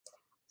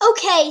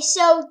Okay,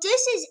 so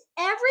this is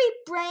every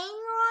brain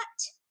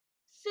rot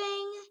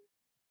thing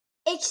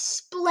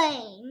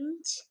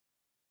explained.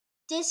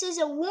 This is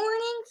a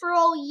warning for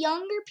all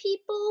younger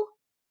people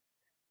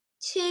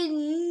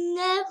to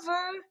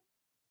never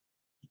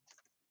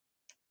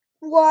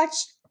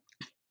watch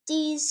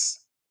this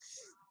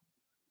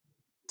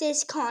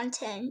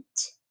content.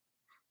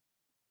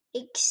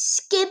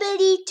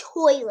 Skibbity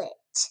toilet.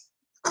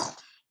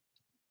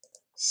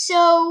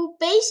 So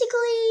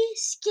basically,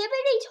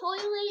 Skibbity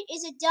Toilet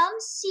is a dumb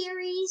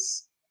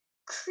series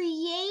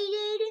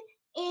created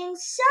in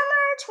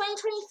summer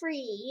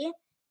 2023,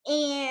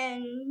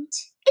 and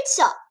it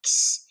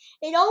sucks.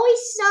 It always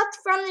sucked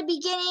from the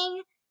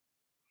beginning,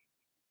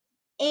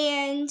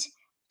 and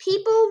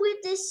people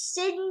with this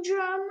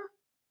syndrome,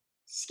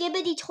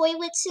 Skibbity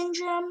Toilet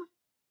syndrome,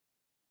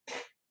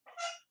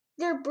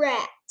 they're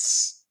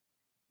brats.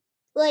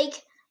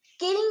 Like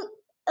getting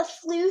a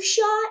flu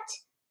shot,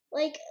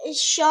 like a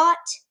shot,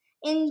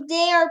 and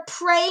they are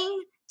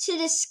praying to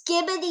the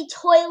Skibbity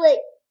Toilet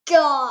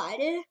God.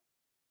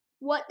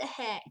 What the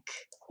heck?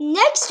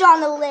 Next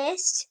on the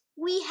list,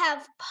 we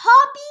have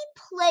Poppy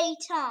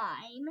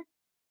Playtime.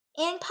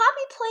 And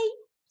Poppy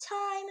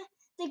Playtime,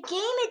 the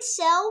game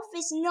itself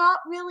is not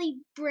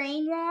really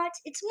brain rot.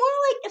 It's more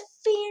like a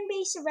fan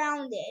base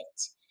around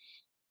it.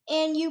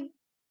 And you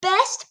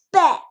best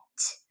bet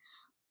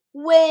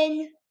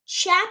when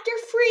Chapter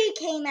 3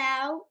 came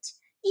out,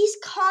 these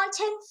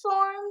content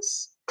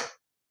farms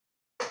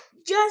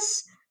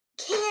just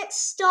can't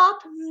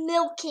stop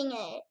milking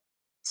it.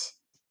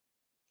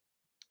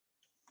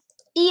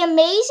 The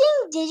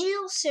Amazing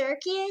Digital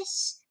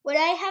Circus, what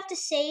I have to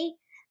say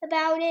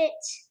about it,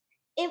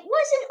 it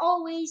wasn't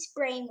always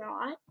brain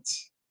rot.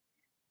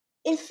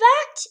 In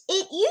fact,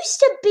 it used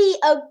to be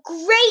a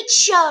great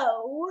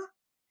show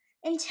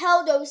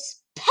until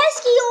those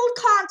pesky old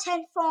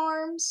content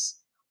farms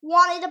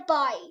wanted a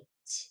bite.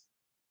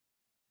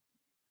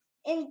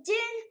 And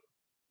then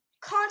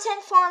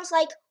content farms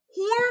like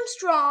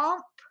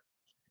Hornstomp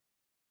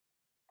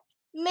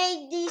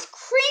made these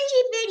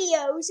cringy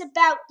videos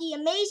about the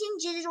Amazing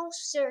Digital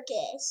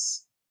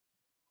Circus.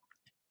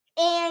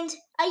 And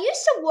I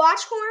used to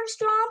watch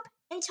Hornstomp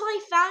until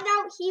I found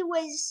out he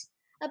was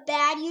a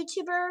bad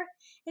YouTuber,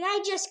 and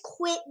I just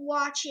quit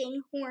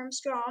watching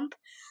Hornstomp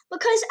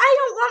because I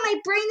don't want my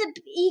brain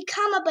to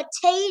become a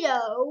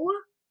potato.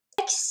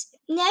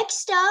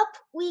 Next up,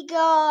 we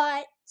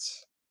got,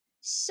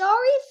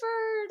 sorry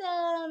for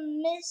the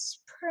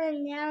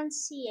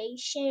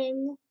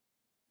mispronunciation.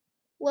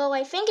 Well,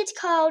 I think it's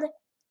called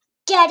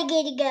Gotta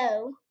Gotta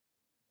Go.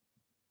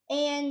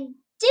 And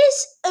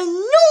this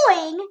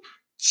annoying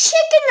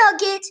chicken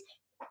nugget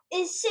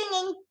is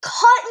singing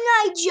Cotton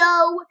Eye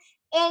Joe,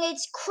 and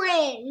it's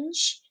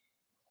cringe.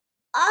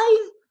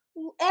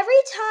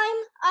 Every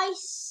time I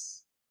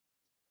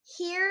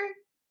hear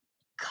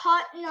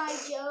Cotton Eye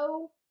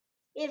Joe,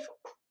 if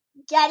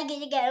Gotta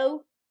Gotta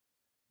Go,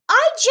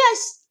 I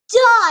just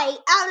die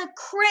out of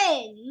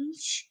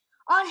cringe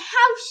on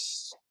how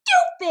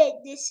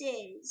stupid this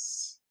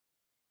is.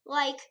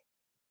 Like,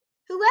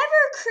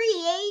 whoever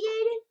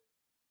created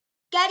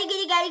Gotta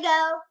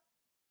Go,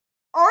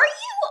 are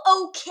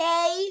you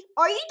okay?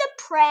 Are you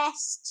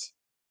depressed?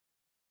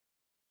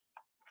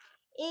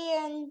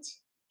 And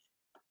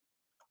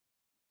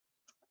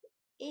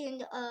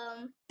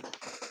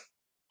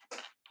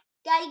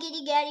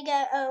Gotta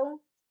Go,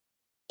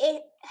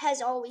 it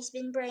has always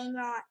been brain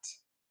rot.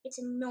 It's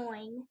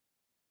annoying.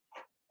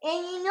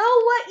 And you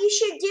know what you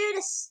should do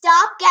to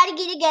stop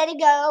Gotta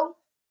Go?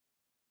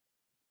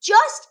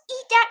 Just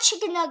eat that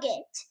chicken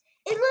nugget.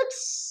 It looks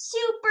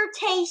super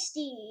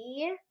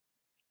tasty.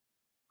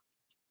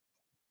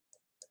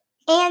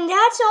 And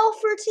that's all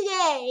for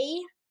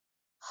today.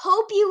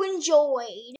 Hope you enjoyed.